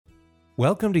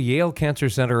Welcome to Yale Cancer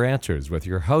Center Answers with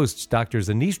your hosts, Drs.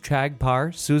 Anish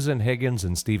Chagpar, Susan Higgins,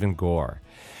 and Stephen Gore.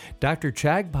 Dr.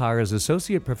 Chagpar is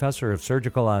Associate Professor of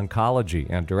Surgical Oncology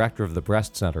and Director of the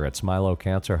Breast Center at Smilow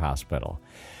Cancer Hospital.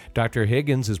 Dr.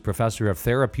 Higgins is Professor of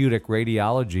Therapeutic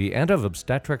Radiology and of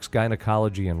Obstetrics,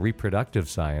 Gynecology, and Reproductive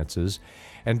Sciences.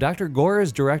 And Dr. Gore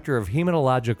is Director of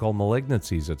Hematological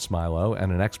Malignancies at Smilow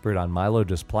and an expert on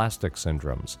myelodysplastic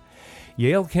syndromes.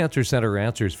 Yale Cancer Center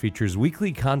Answers features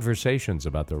weekly conversations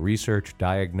about the research,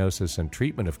 diagnosis, and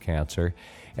treatment of cancer.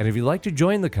 And if you'd like to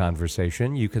join the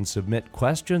conversation, you can submit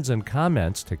questions and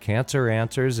comments to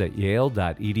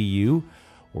canceranswers@yale.edu,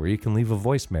 or you can leave a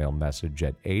voicemail message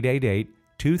at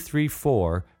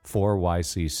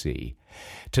 888-234-4YCC.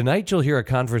 Tonight, you'll hear a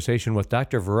conversation with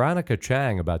Dr. Veronica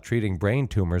Chang about treating brain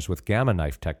tumors with gamma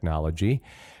knife technology.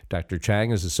 Dr. Chang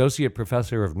is Associate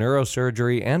Professor of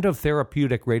Neurosurgery and of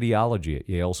Therapeutic Radiology at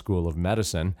Yale School of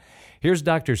Medicine. Here's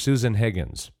Dr. Susan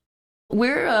Higgins.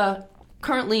 We're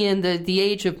currently in the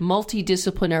age of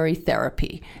multidisciplinary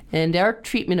therapy, and our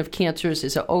treatment of cancers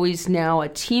is always now a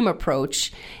team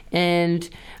approach. And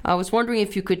I was wondering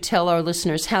if you could tell our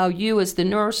listeners how you, as the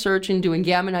neurosurgeon doing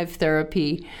gamma knife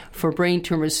therapy for brain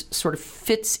tumors, sort of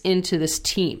fits into this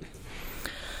team.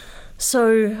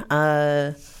 So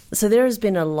there has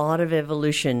been a lot of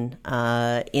evolution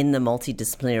in the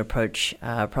multidisciplinary approach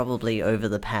probably over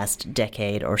the past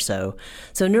decade or so.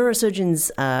 So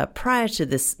neurosurgeons prior to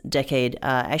this decade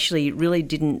actually really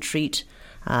didn't treat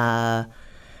or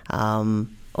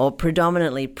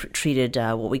predominantly treated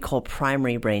what we call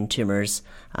primary brain tumors.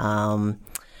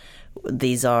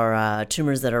 These are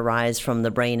tumors that arise from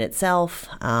the brain itself.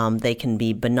 They can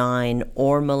be benign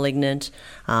or malignant.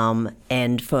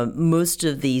 And for most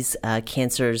of these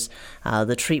cancers,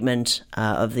 the treatment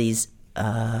of these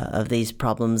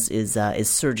problems is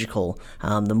surgical.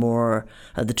 The more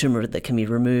the tumor that can be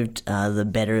removed, the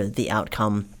better the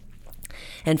outcome.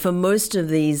 And for most of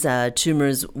these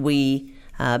tumors, we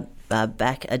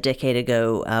back a decade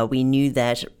ago, we knew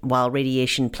that while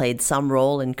radiation played some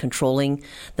role in controlling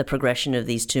the progression of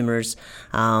these tumors,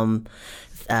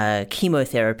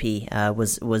 chemotherapy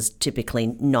was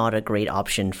typically not a great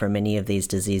option for many of these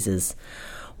diseases.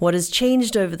 What has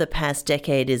changed over the past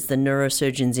decade is the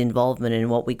neurosurgeon's involvement in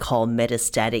what we call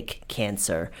metastatic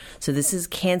cancer. So this is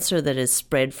cancer that is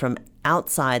spread from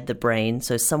outside the brain,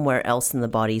 so somewhere else in the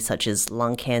body, such as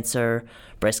lung cancer,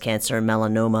 breast cancer,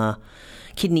 melanoma,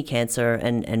 kidney cancer,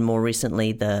 and more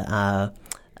recently the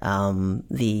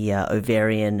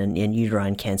ovarian and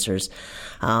uterine cancers.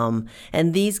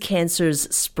 And these cancers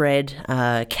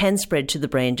can spread to the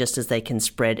brain just as they can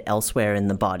spread elsewhere in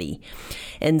the body.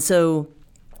 And so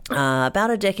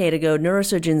about a decade ago,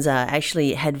 neurosurgeons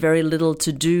actually had very little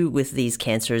to do with these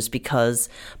cancers because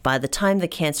by the time the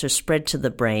cancer spread to the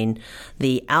brain,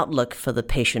 the outlook for the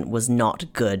patient was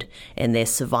not good and their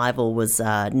survival was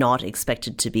not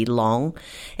expected to be long.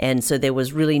 And so there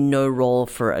was really no role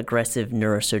for aggressive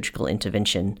neurosurgical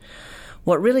intervention.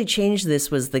 What really changed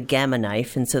this was the gamma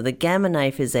knife. And so the gamma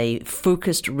knife is a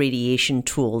focused radiation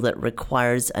tool that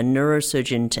requires a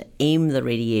neurosurgeon to aim the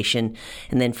radiation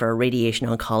and then for a radiation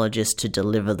oncologist to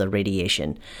deliver the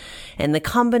radiation. And the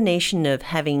combination of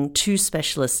having two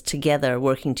specialists together,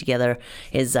 working together,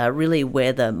 is really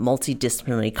where the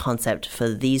multidisciplinary concept for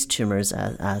these tumors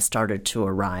started to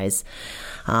arise.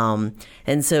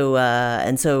 And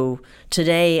so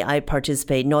today I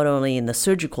participate not only in the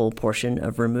surgical portion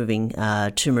of removing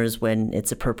tumors when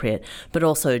it's appropriate, but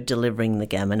also delivering the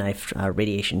gamma knife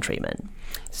radiation treatment.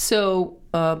 So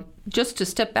just to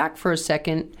step back for a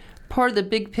second, part of the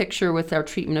big picture with our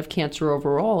treatment of cancer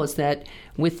overall is that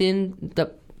within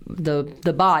the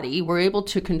body, we're able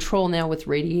to control now with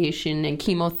radiation and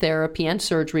chemotherapy and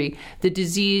surgery the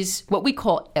disease, what we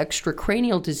call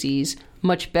extracranial disease,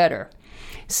 much better.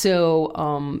 So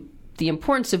the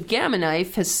importance of gamma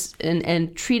knife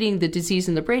and treating the disease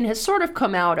in the brain has sort of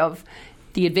come out of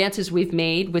the advances we've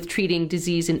made with treating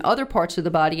disease in other parts of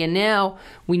the body. And now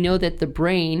we know that the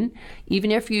brain,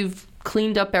 even if you've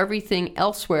cleaned up everything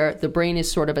elsewhere, the brain is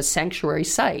sort of a sanctuary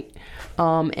site.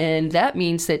 And that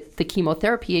means that the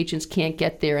chemotherapy agents can't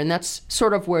get there. And that's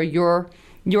sort of where your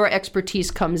expertise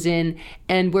comes in.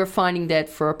 And we're finding that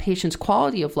for a patient's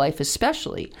quality of life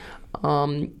especially,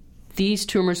 these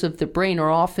tumors of the brain are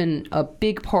often a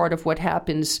big part of what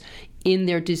happens in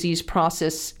their disease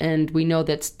process, and we know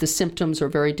that the symptoms are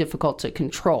very difficult to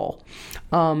control.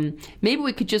 Maybe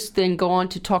we could just then go on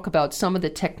to talk about some of the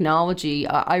technology.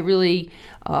 I really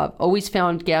always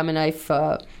found gamma knife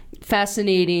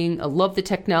fascinating. I love the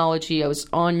technology. I was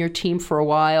on your team for a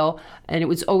while, and it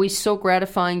was always so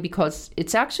gratifying because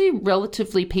it's actually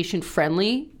relatively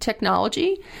patient-friendly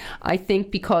technology. I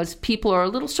think because people are a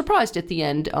little surprised at the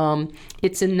end.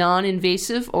 It's a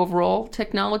non-invasive overall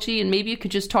technology, and maybe you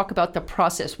could just talk about the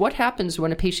process. What happens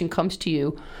when a patient comes to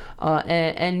you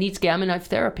and needs gamma knife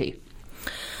therapy?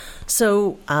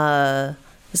 So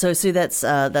Sue,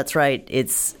 that's right.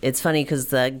 It's funny because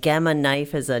the gamma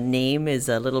knife as a name is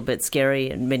a little bit scary,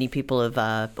 and many people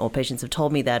have or patients have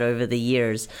told me that over the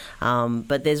years.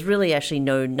 But there's really actually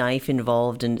no knife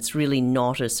involved, and it's really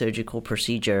not a surgical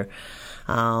procedure.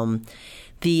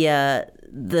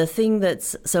 The thing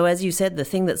that's, so as you said, the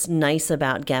thing that's nice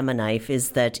about gamma knife is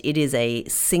that it is a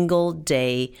single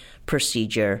day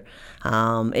procedure.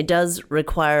 It does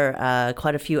require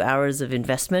quite a few hours of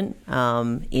investment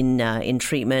in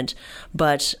treatment,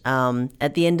 but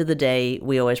at the end of the day,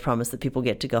 we always promise that people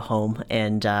get to go home,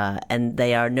 and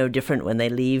they are no different when they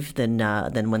leave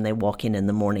than when they walk in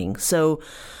the morning. So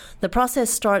the process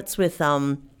starts with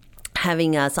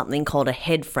having something called a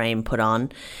head frame put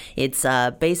on. It's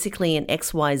basically an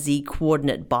XYZ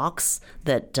coordinate box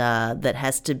that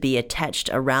has to be attached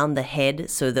around the head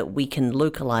so that we can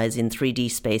localize in 3D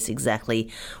space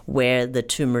exactly where the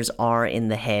tumors are in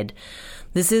the head.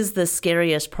 This is the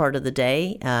scariest part of the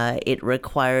day. It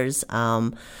requires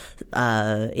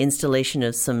installation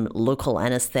of some local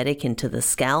anesthetic into the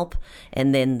scalp,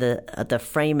 and then the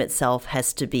frame itself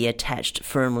has to be attached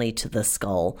firmly to the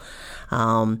skull.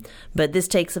 But this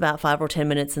takes about 5 or 10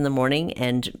 minutes in the morning,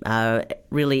 and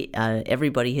really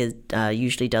everybody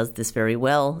usually does this very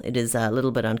well. It is a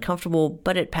little bit uncomfortable,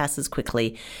 but it passes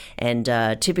quickly, and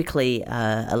typically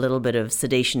a little bit of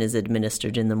sedation is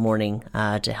administered in the morning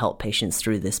to help patients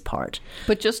through this part.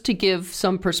 But just to give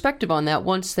some perspective on that,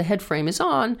 once the head frame is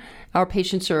on, our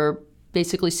patients are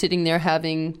basically sitting there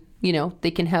having, they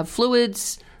can have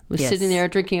fluids, Yes. sitting there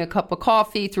drinking a cup of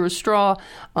coffee through a straw.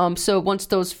 So once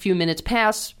those few minutes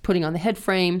pass, putting on the head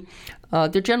frame,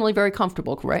 they're generally very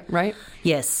comfortable, right?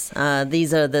 Yes.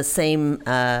 These are the same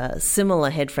similar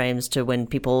head frames to when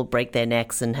people break their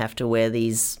necks and have to wear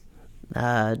these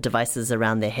devices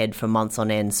around their head for months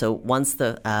on end. So once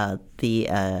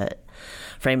the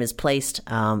frame is placed,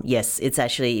 yes, it's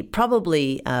actually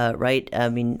probably right. I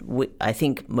mean, I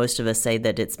think most of us say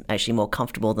that it's actually more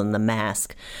comfortable than the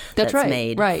mask that's right,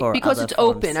 made right. for because other it's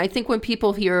forms. open. I think when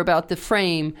people hear about the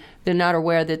frame, they're not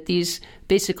aware that these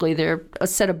basically they're a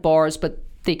set of bars, but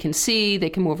they can see, they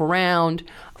can move around.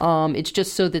 It's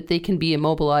just so that they can be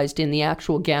immobilized in the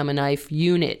actual gamma knife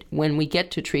unit when we get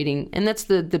to treating. And that's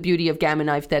the beauty of gamma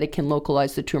knife, that it can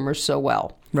localize the tumor so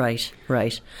well. Right.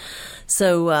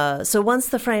 So once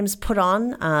the frame's put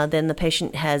on, then the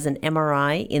patient has an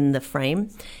MRI in the frame,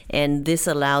 and this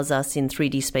allows us in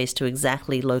 3D space to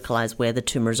exactly localize where the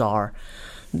tumors are.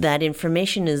 That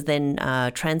information is then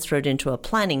transferred into a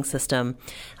planning system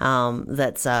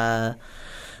that's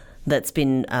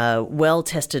been well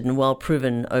tested and well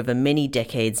proven over many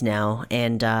decades now,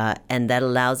 and that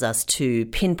allows us to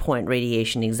pinpoint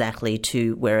radiation exactly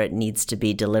to where it needs to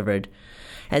be delivered.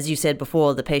 As you said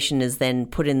before, the patient is then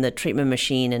put in the treatment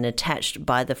machine and attached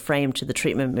by the frame to the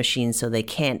treatment machine so they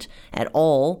can't at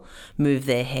all move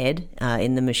their head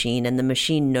in the machine, and the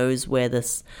machine knows where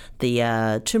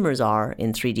the tumors are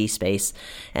in 3D space,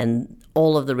 and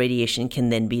all of the radiation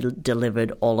can then be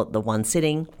delivered all at the one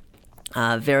sitting,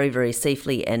 very, very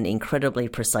safely and incredibly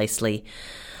precisely.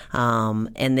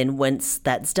 And then once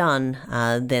that's done,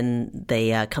 then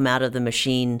they come out of the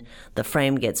machine. The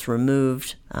frame gets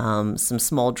removed. Some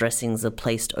small dressings are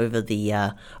placed over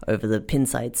the pin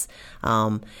sites,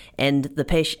 and the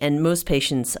patient and most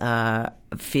patients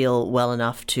feel well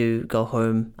enough to go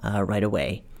home right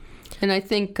away. And I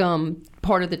think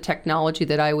part of the technology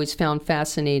that I always found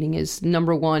fascinating is,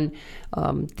 number one,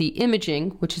 the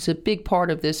imaging, which is a big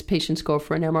part of this. Patients go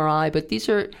for an MRI, but these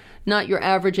are not your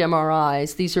average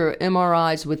MRIs. These are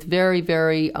MRIs with very,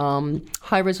 very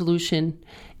high resolution,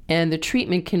 and the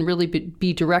treatment can really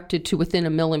be directed to within a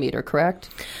millimeter, correct?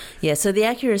 Yeah, so the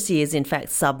accuracy is in fact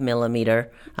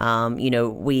sub-millimeter.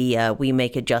 We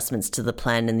make adjustments to the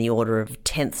plan in the order of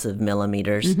tenths of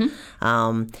millimeters.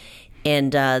 Mm-hmm.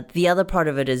 And the other part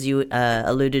of it, as you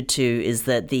alluded to, is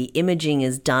that the imaging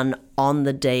is done on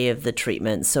the day of the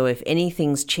treatment. So if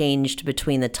anything's changed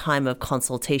between the time of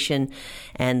consultation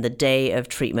and the day of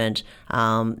treatment,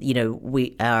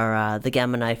 the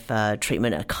gamma knife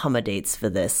treatment accommodates for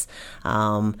this.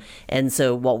 And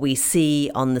so what we see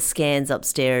on the scans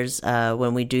upstairs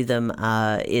when we do them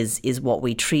is what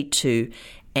we treat to,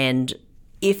 and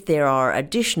if there are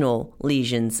additional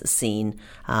lesions seen,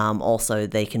 also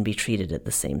they can be treated at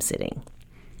the same sitting.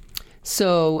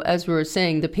 So as we were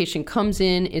saying, the patient comes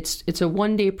in, it's a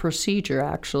one-day procedure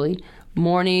actually,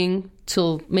 morning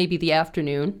till maybe the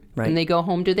afternoon, Right. and they go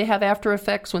home. Do they have after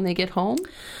effects when they get home?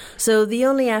 So the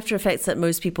only after effects that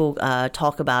most people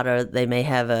talk about are they may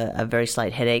have a very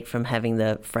slight headache from having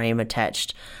the frame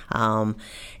attached. And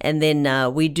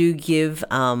then we do give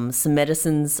some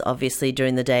medicines, obviously,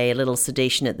 during the day, a little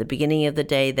sedation at the beginning of the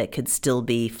day that could still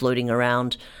be floating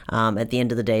around at the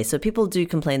end of the day. So people do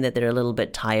complain that they're a little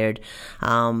bit tired.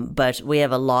 But we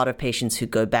have a lot of patients who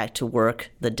go back to work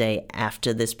the day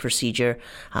after this procedure.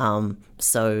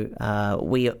 So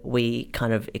we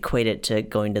kind of equate it to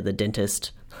going to the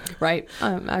dentist. Right.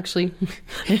 Actually,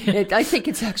 I think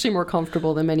it's actually more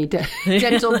comfortable than many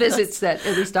dental visits that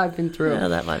at least I've been through. Yeah,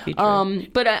 that might be true.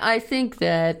 But I think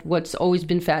that what's always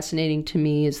been fascinating to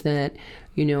me is that,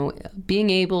 being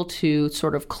able to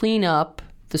sort of clean up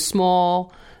the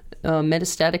small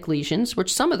metastatic lesions,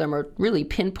 which some of them are really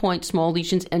pinpoint small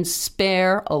lesions, and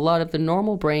spare a lot of the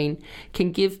normal brain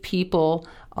can give people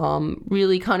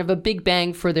really kind of a big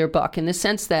bang for their buck, in the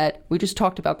sense that we just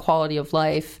talked about quality of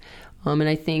life. And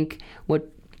I think what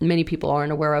many people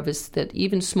aren't aware of is that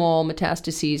even small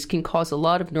metastases can cause a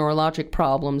lot of neurologic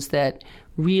problems that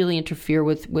really interfere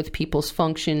with people's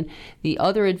function. The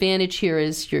other advantage here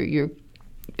is you're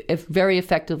very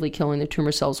effectively killing the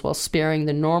tumor cells while sparing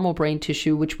the normal brain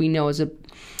tissue, which we know is a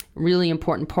really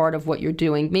important part of what you're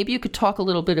doing. Maybe you could talk a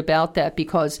little bit about that,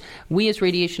 because we as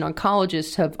radiation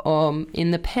oncologists have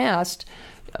in the past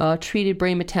treated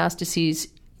brain metastases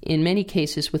in many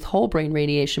cases with whole brain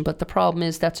radiation, but the problem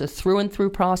is that's a through and through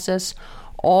process.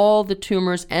 All the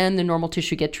tumors and the normal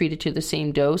tissue get treated to the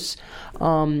same dose.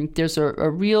 There's a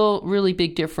really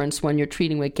big difference when you're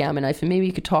treating with Gamma Knife, and maybe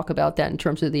you could talk about that in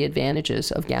terms of the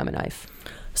advantages of Gamma Knife.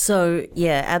 So,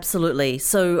 yeah, absolutely.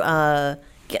 So,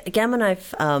 Gamma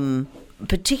Knife,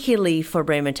 particularly for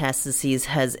brain metastases,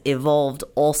 has evolved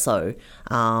also,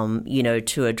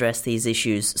 to address these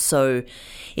issues. So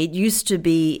it used to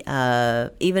be,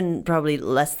 even probably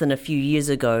less than a few years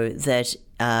ago, that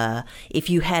if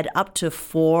you had up to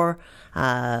 4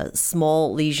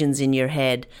 small lesions in your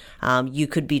head, you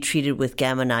could be treated with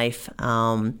Gamma Knife.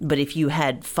 But if you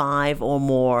had 5 or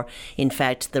more, in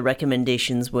fact, the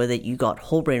recommendations were that you got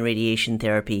whole brain radiation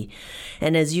therapy.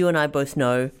 And as you and I both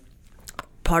know,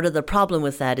 part of the problem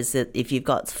with that is that if you've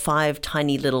got 5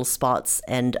 tiny little spots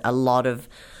and a lot of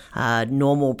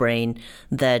normal brain,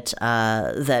 that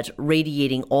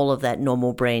radiating all of that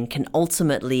normal brain can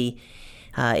ultimately,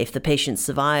 if the patient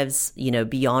survives,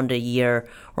 beyond a year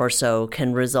or so,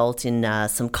 can result in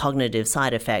some cognitive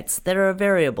side effects that are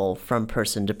variable from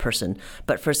person to person,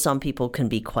 but for some people can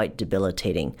be quite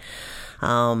debilitating.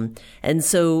 And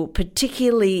so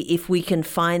particularly if we can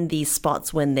find these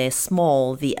spots when they're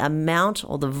small, the amount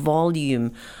or the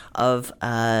volume of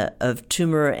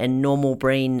tumor and normal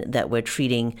brain that we're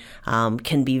treating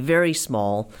can be very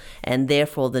small, and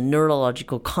therefore the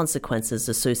neurological consequences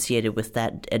associated with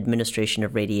that administration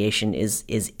of radiation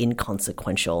is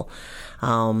inconsequential.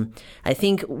 I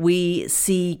think we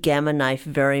see Gamma Knife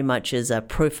very much as a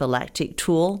prophylactic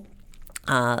tool.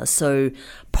 So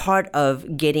part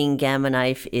of getting Gamma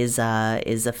Knife is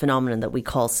a phenomenon that we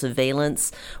call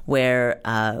surveillance, where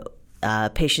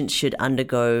patients should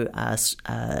undergo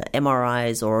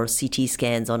MRIs or CT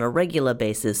scans on a regular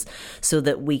basis so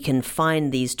that we can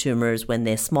find these tumors when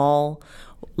they're small,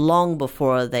 long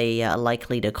before they are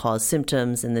likely to cause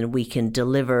symptoms, and then we can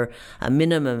deliver a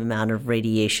minimum amount of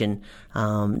radiation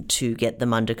to get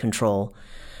them under control.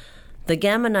 The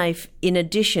Gamma Knife, in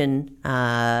addition,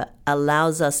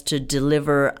 allows us to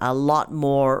deliver a lot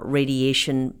more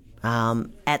radiation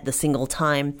at the single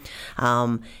time.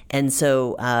 And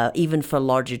so even for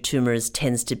larger tumors,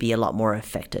 tends to be a lot more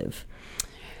effective.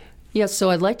 Yes, so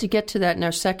I'd like to get to that in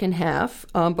our second half,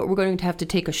 but we're going to have to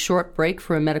take a short break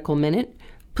for a medical minute.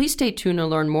 Please stay tuned to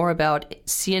learn more about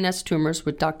CNS tumors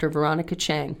with Dr. Veronica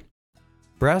Chang.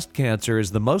 Breast cancer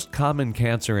is the most common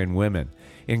cancer in women.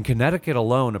 In Connecticut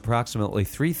alone, approximately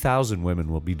 3,000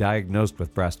 women will be diagnosed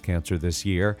with breast cancer this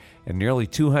year, and nearly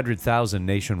 200,000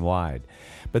 nationwide.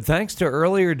 But thanks to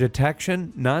earlier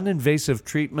detection, non-invasive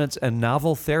treatments, and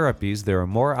novel therapies, there are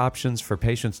more options for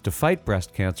patients to fight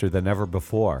breast cancer than ever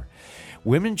before.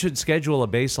 Women should schedule a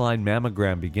baseline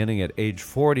mammogram beginning at age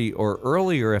 40 or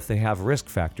earlier if they have risk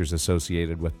factors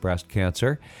associated with breast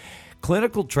cancer.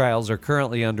 Clinical trials are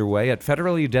currently underway at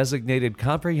federally designated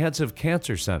comprehensive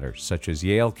cancer centers, such as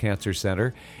Yale Cancer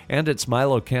Center and at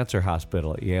Smilow Cancer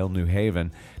Hospital at Yale New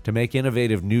Haven, to make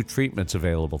innovative new treatments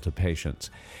available to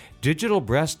patients. Digital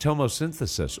breast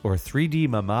tomosynthesis, or 3D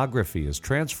mammography, is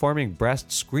transforming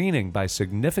breast screening by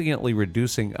significantly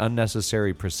reducing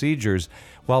unnecessary procedures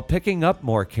while picking up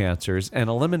more cancers and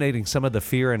eliminating some of the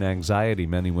fear and anxiety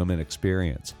many women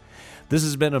experience. This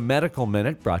has been a Medical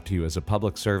Minute brought to you as a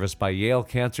public service by Yale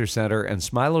Cancer Center and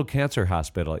Smilow Cancer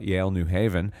Hospital at Yale New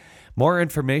Haven. More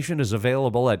information is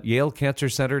available at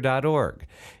yalecancercenter.org.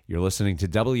 You're listening to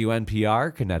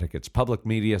WNPR, Connecticut's public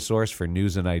media source for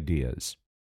news and ideas.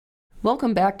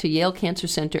 Welcome back to Yale Cancer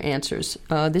Center Answers.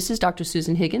 This is Dr.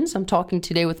 Susan Higgins. I'm talking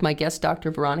today with my guest, Dr.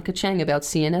 Veronica Chang, about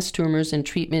CNS tumors and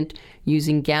treatment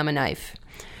using Gamma Knife.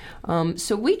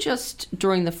 So we just,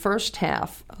 during the first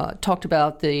half, talked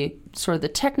about the sort of the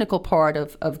technical part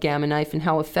of Gamma Knife and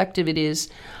how effective it is.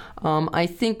 I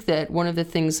think that one of the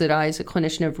things that I, as a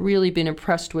clinician, have really been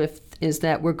impressed with is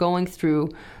that we're going through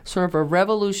sort of a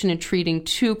revolution in treating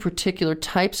two particular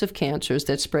types of cancers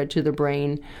that spread to the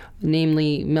brain,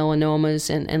 namely melanomas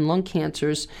and lung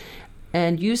cancers,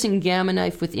 and using Gamma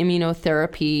Knife with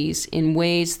immunotherapies in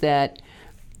ways that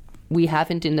we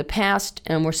haven't in the past,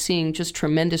 and we're seeing just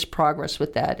tremendous progress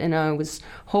with that. And I was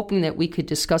hoping that we could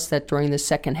discuss that during the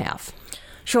second half.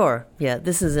 Sure. Yeah,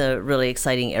 this is a really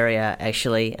exciting area,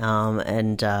 actually,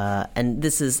 and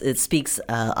it speaks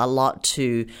a lot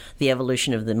to the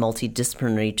evolution of the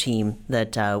multidisciplinary team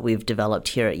that we've developed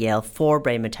here at Yale for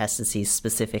brain metastases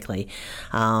specifically.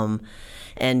 And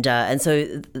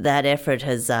so that effort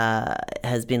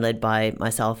has been led by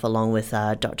myself, along with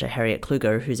Dr. Harriet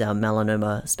Kluger, who's our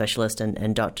melanoma specialist,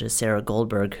 and Dr. Sarah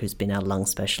Goldberg, who's been our lung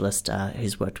specialist,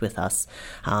 who's worked with us,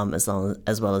 as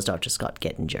well as Dr. Scott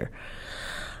Gettinger.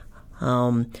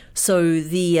 What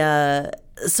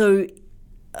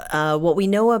we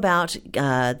know about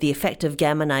the effect of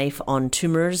Gamma Knife on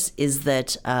tumors is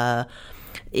that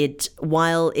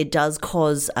while it does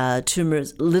cause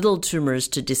little tumors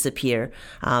to disappear,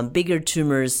 bigger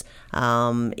tumors,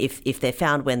 if they're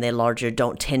found when they're larger,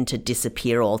 don't tend to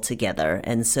disappear altogether.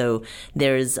 And so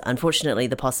there is, unfortunately,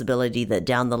 the possibility that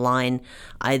down the line,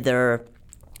 either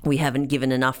we haven't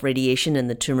given enough radiation and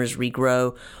the tumors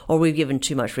regrow, or we've given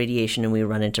too much radiation and we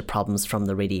run into problems from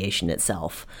the radiation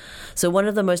itself. So one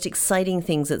of the most exciting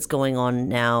things that's going on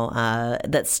now,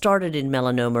 that started in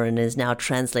melanoma and is now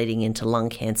translating into lung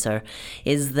cancer,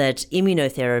 is that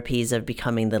immunotherapies are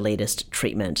becoming the latest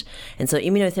treatment. And so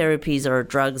immunotherapies are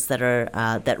drugs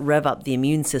that rev up the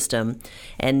immune system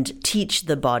and teach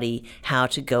the body how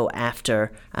to go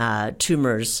after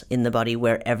tumors in the body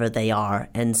wherever they are.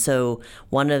 And so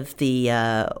one of the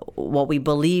what we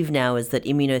believe now is that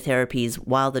immunotherapies,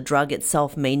 while the drug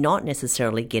itself may not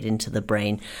necessarily get into the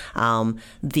brain,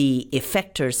 the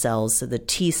effector cells, so the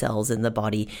T cells in the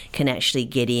body, can actually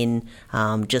get in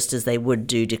just as they would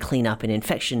do to clean up an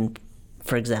infection.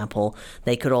 For example,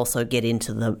 they could also get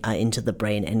into the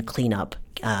brain and clean up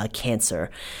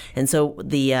cancer. And so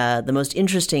the most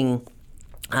interesting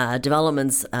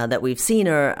developments that we've seen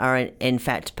are in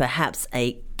fact perhaps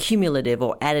a cumulative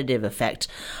or additive effect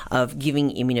of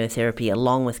giving immunotherapy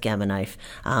along with Gamma Knife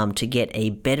to get a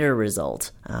better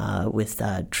result with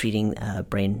treating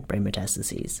brain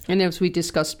metastases. And as we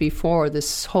discussed before,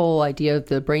 this whole idea of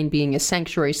the brain being a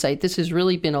sanctuary site, this has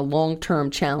really been a long-term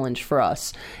challenge for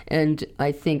us. And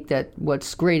I think that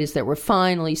what's great is that we're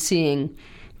finally seeing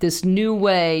this new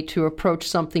way to approach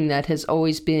something that has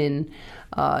always been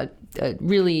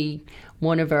really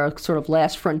one of our sort of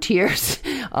last frontiers,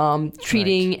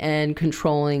 treating and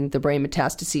controlling the brain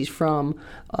metastases from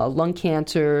lung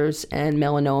cancers and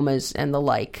melanomas and the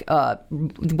like,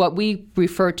 what we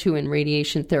refer to in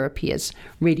radiation therapy as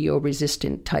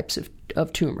radio-resistant types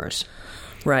of tumors.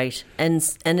 Right. And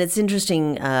it's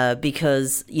interesting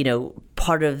because,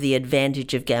 part of the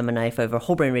advantage of Gamma Knife over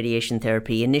whole brain radiation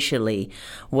therapy initially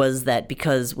was that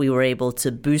because we were able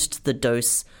to boost the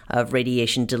dose of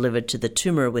radiation delivered to the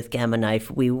tumor with Gamma Knife,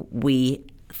 we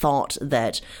thought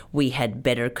that we had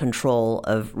better control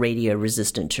of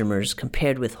radio-resistant tumors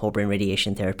compared with whole brain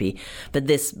radiation therapy. But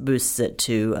this boosts it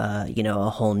to, a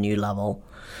whole new level.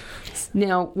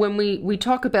 Now, when we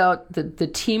talk about the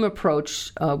team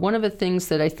approach, one of the things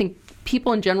that I think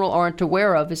people in general aren't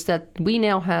aware of is that we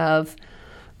now have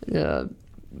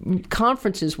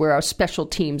conferences where our special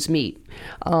teams meet.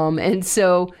 And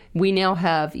so we now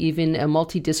have even a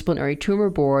multidisciplinary tumor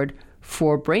board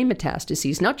for brain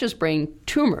metastases, not just brain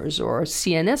tumors or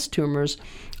CNS tumors.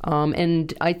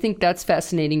 And I think that's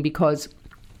fascinating because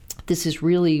this is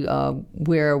really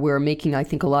where we're making, I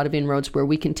think, a lot of inroads, where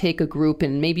we can take a group,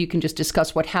 and maybe you can just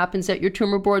discuss what happens at your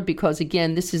tumor board, because,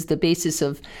 again, this is the basis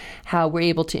of how we're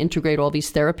able to integrate all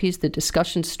these therapies. The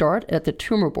discussions start at the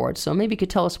tumor board. So maybe you could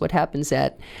tell us what happens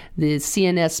at the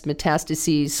CNS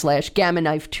metastases / gamma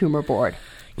knife tumor board.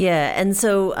 Yeah, and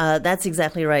so that's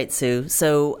exactly right, Sue.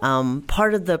 So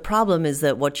part of the problem is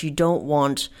that what you don't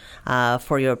want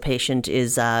for your patient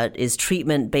is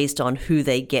treatment based on who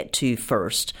they get to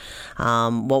first.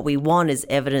 What we want is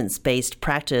evidence-based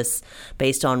practice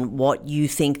based on what you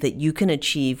think that you can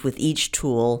achieve with each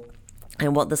tool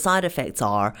and what the side effects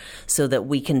are, so that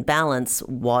we can balance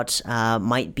what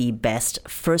might be best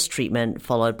first treatment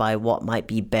followed by what might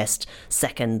be best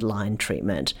second line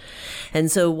treatment. And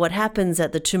so what happens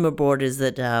at the tumor board is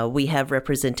that we have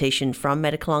representation from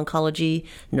medical oncology,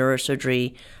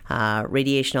 neurosurgery,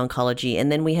 radiation oncology,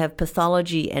 and then we have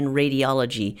pathology and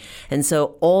radiology. And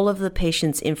so all of the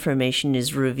patient's information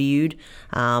is reviewed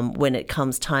when it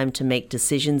comes time to make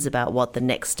decisions about what the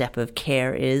next step of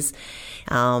care is.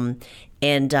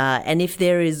 And if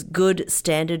there is good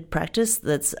standard practice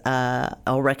that's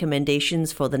or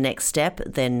recommendations for the next step,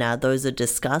 then those are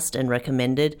discussed and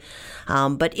recommended.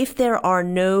 But if there are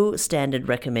no standard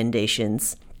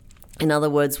recommendations, in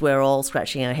other words, we're all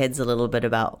scratching our heads a little bit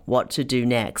about what to do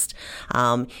next.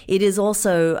 It is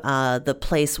also the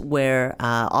place where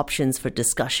options for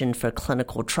discussion for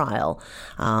clinical trial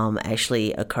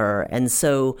actually occur. And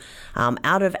so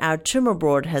out of our tumor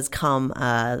board has come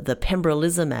the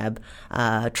pembrolizumab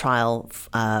trial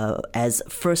as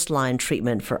first-line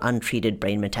treatment for untreated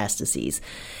brain metastases.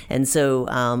 And so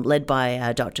led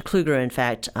by Dr. Kluger, in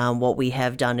fact, what we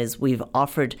have done is we've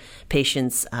offered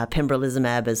patients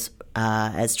pembrolizumab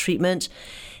as treatment.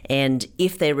 And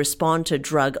if they respond to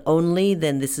drug only,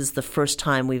 then this is the first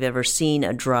time we've ever seen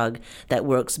a drug that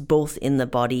works both in the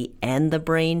body and the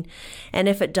brain. And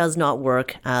if it does not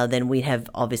work, then we have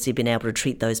obviously been able to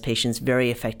treat those patients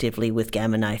very effectively with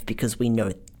Gamma Knife, because we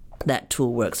know that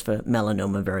tool works for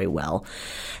melanoma very well.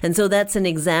 And so that's an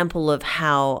example of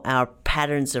how our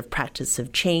patterns of practice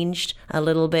have changed a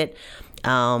little bit.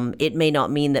 It may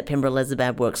not mean that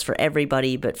pembrolizumab works for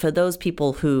everybody, but for those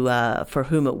people who, for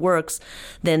whom it works,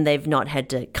 then they've not had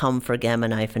to come for Gamma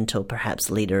Knife until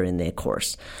perhaps later in their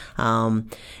course.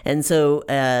 And so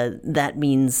that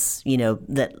means,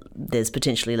 that there's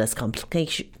potentially less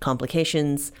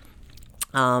complications.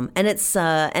 And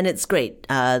it's great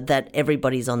that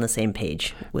everybody's on the same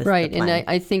page with right. the plan. And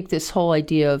I think this whole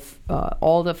idea of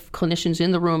all the clinicians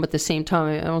in the room at the same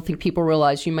time, I don't think people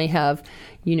realize you may have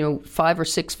 5 or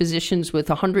 6 physicians with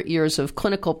 100 years of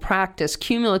clinical practice,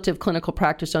 cumulative clinical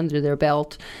practice under their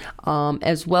belt,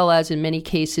 as well as in many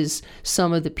cases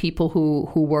some of the people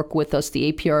who work with us,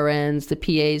 the APRNs, the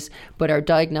PAs, but our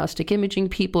diagnostic imaging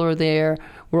people are there.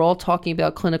 We're all talking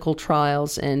about clinical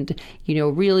trials and,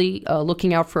 really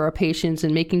looking out for our patients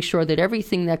and making sure that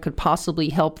everything that could possibly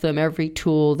help them, every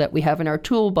tool that we have in our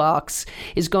toolbox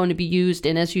is going to be used.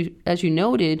 And as you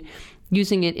noted,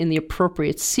 using it in the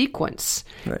appropriate sequence,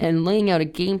 right, and laying out a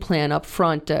game plan up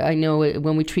front. I know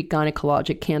when we treat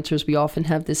gynecologic cancers, we often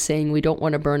have this saying, we don't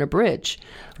want to burn a bridge.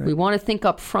 Right. We want to think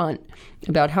up front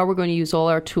about how we're going to use all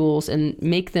our tools and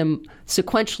make them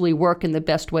sequentially work in the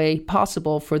best way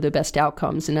possible for the best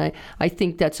outcomes. And I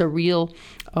think that's a real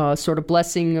sort of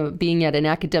blessing of being at an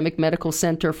academic medical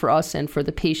center for us and for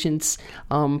the patients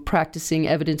practicing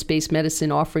evidence-based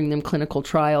medicine, offering them clinical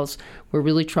trials. We're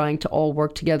really trying to all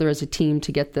work together as a team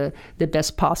to get the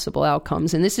best possible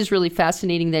outcomes. And this is really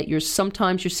fascinating that you're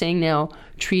saying now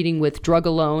treating with drug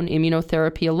alone,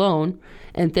 immunotherapy alone,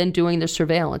 and then doing the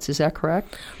surveillance. Is that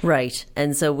correct? Right.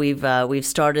 And so we've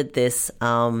started this.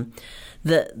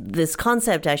 This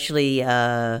concept actually,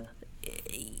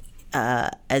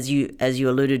 as you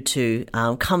alluded to,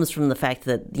 comes from the fact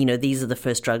that these are the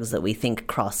first drugs that we think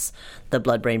cross the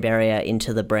blood-brain barrier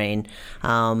into the brain,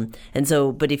 and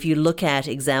so. But if you look at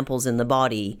examples in the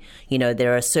body,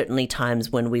 there are certainly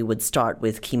times when we would start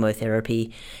with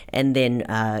chemotherapy, and then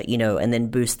and then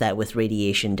boost that with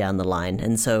radiation down the line,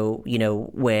 and so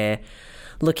we're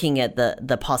looking at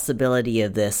the possibility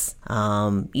of this,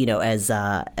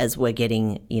 as we're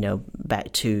getting,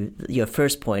 back to your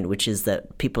first point, which is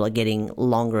that people are getting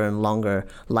longer and longer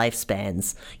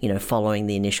lifespans, following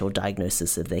the initial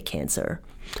diagnosis of their cancer.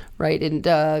 Right, and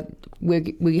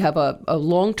we have a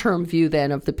long-term view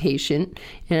then of the patient,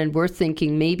 and we're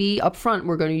thinking maybe up front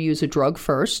we're going to use a drug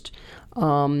first,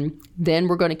 then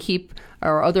we're going to keep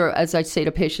our other, as I say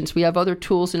to patients, we have other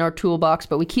tools in our toolbox,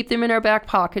 but we keep them in our back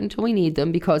pocket until we need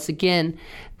them because, again,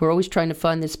 we're always trying to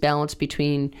find this balance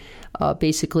between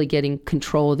basically getting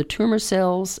control of the tumor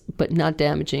cells, but not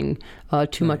damaging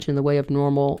too much in the way of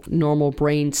normal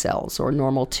brain cells or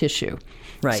normal tissue.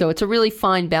 Right. So it's a really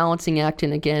fine balancing act.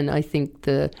 And again, I think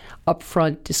the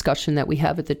upfront discussion that we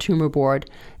have at the tumor board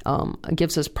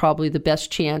gives us probably the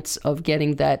best chance of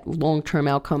getting that long-term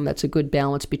outcome that's a good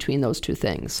balance between those two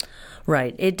things.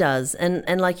 Right, it does.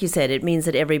 And like you said, it means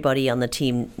that everybody on the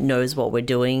team knows what we're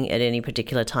doing at any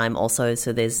particular time also,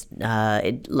 so there's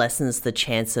it lessens the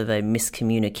chance of a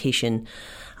miscommunication.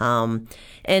 The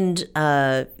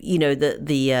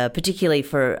particularly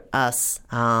for us,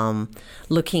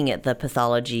 looking at the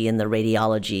pathology and the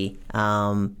radiology,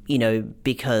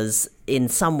 because in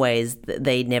some ways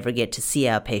they never get to see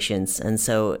our patients, and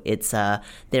so it's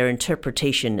their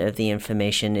interpretation of the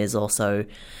information is also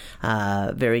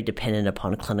very dependent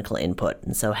upon clinical input.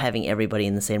 And so having everybody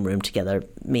in the same room together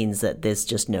means that there's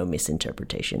just no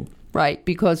misinterpretation. Right,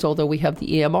 because although we have the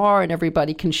EMR and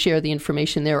everybody can share the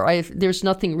information there, there's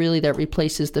nothing really that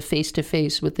replaces the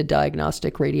face-to-face with the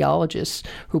diagnostic radiologists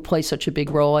who play such a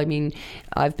big role. I mean,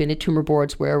 I've been at tumor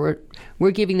boards where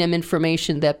we're giving them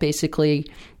information that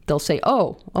basically they'll say,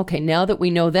 oh, okay, now that we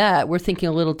know that, we're thinking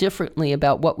a little differently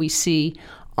about what we see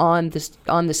on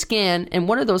the scan. And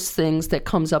one of those things that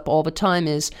comes up all the time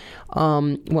is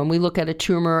when we look at a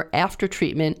tumor after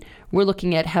treatment, we're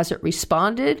looking at, has it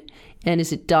responded? And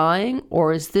is it dying,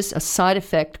 or is this a side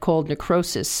effect called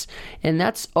necrosis? And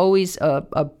that's always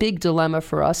a big dilemma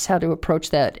for us, how to approach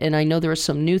that. And I know there are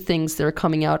some new things that are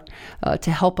coming out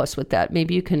to help us with that.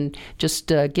 Maybe you can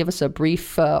just give us a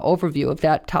brief overview of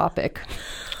that topic.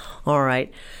 All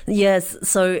right. Yes.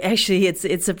 So actually,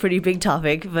 it's a pretty big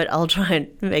topic, but I'll try and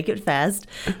make it fast.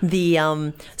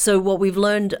 So what we've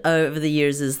learned over the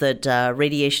years is that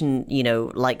radiation,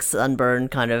 like sunburn,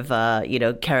 kind of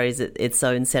carries its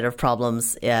own set of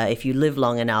problems if you live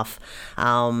long enough.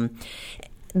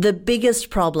 The biggest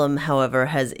problem, however,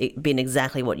 has been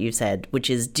exactly what you said, which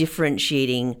is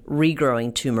differentiating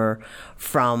regrowing tumor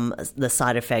from the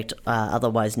side effect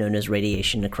otherwise known as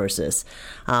radiation necrosis.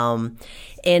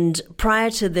 And prior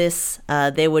to this,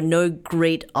 there were no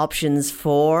great options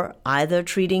for either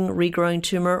treating regrowing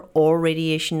tumor or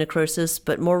radiation necrosis.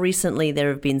 But more recently, there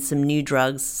have been some new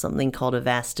drugs, something called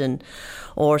Avastin,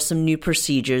 or some new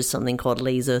procedures, something called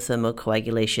laser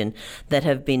thermocoagulation, that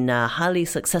have been highly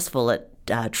successful at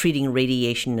treating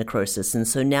radiation necrosis. And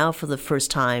so now for the first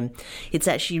time, it's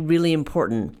actually really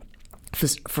important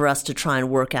for us to try and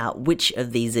work out which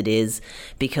of these it is,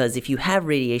 because if you have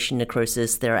radiation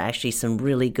necrosis, there are actually some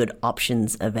really good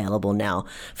options available now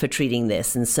for treating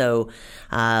this. And so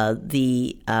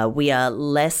we are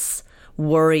less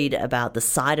worried about the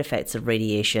side effects of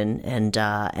radiation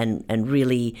and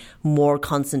really more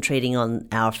concentrating on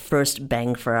our first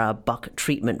bang for our buck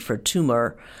treatment for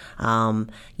tumor,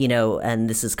 and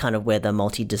this is kind of where the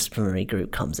multidisciplinary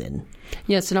group comes in.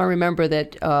 Yes, and I remember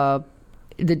that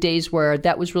the days where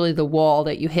that was really the wall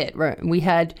that you hit. Right? We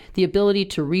had the ability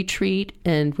to retreat,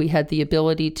 and we had the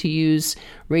ability to use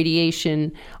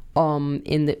radiation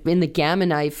in the gamma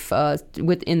knife,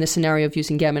 in the scenario of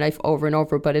using gamma knife over and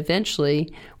over. But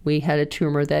eventually, we had a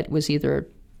tumor that was either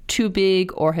too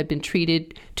big or had been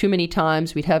treated too many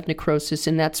times. We'd have necrosis,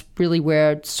 and that's really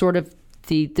where sort of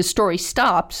the story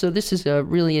stopped. So this is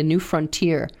really a new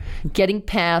frontier, getting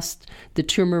past the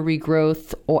tumor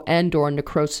regrowth or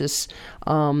necrosis,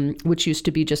 which used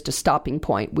to be just a stopping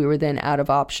point. We were then out of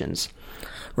options.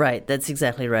 Right, that's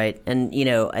exactly right. And,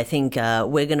 I think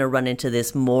we're going to run into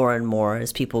this more and more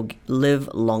as people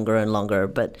live longer and longer.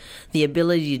 But the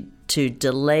ability to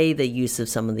delay the use of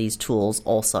some of these tools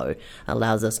also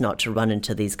allows us not to run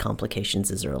into these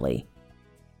complications as early.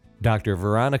 Dr.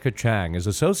 Veronica Chang is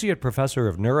Associate Professor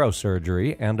of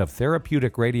Neurosurgery and of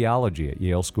Therapeutic Radiology at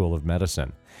Yale School of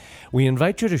Medicine. We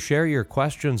invite you to share your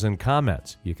questions and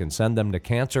comments. You can send them to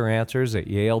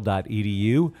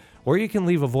canceranswers@yale.edu, or you can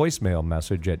leave a voicemail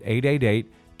message at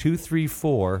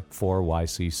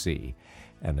 888-234-4YCC.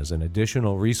 And as an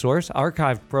additional resource,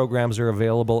 archived programs are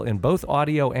available in both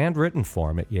audio and written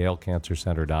form at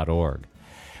yalecancercenter.org.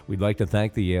 We'd like to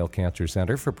thank the Yale Cancer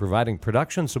Center for providing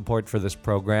production support for this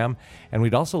program, and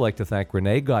we'd also like to thank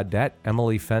Renee Gaudette,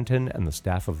 Emily Fenton, and the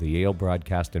staff of the Yale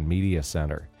Broadcast and Media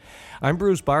Center. I'm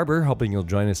Bruce Barber, hoping you'll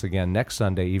join us again next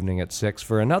Sunday evening at 6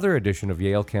 for another edition of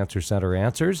Yale Cancer Center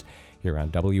Answers here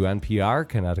on WNPR,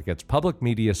 Connecticut's public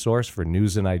media source for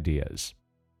news and ideas.